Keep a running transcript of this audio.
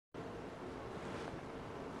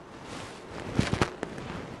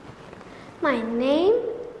My name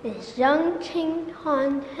is楊政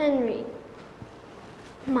恇.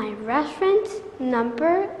 My reference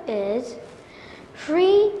number is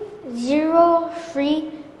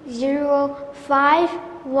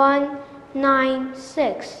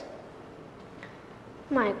 30305196.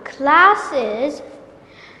 My class is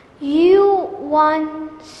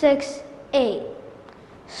U168.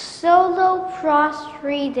 Solo cross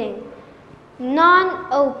reading,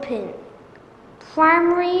 non-open,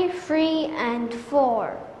 primary 3 and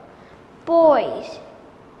 4, boys.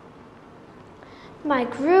 My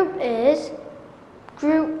group is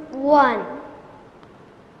Group 1.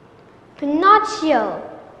 Pinocchio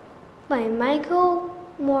by Michael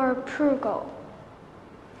Morpurgo.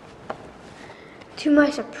 To my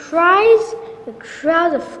surprise, a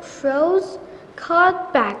crowd of crows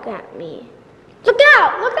called back at me. "Look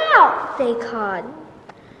out! Look out!" they called.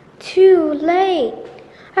 Too late.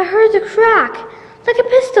 I heard a crack, like a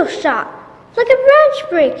pistol shot, like a branch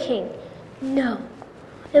breaking. No,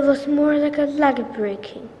 it was more like a leg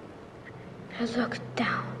breaking. I looked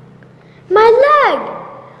down. My leg!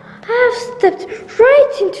 I have stepped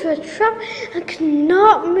right into a trap and could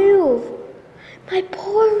not move. My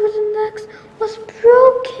poor wooden legs was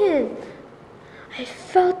broken. I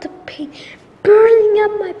felt the pain burning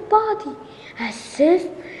up my body as if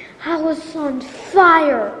I was on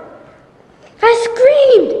fire. I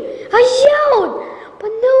screamed, I yelled,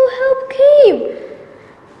 but no help came.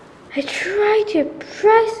 I tried to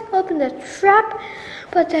prise open the trap,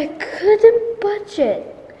 but I couldn't budge it.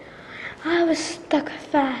 I was stuck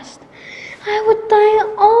fast. I would die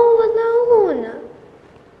all alone.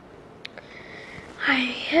 My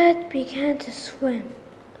head began to swim.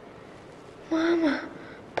 "Mama,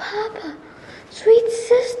 Papa, sweet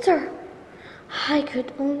sister," I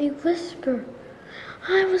could only whisper.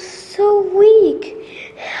 I was so weak.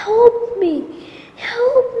 Help me,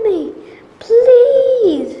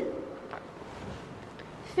 please.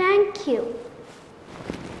 Thank you.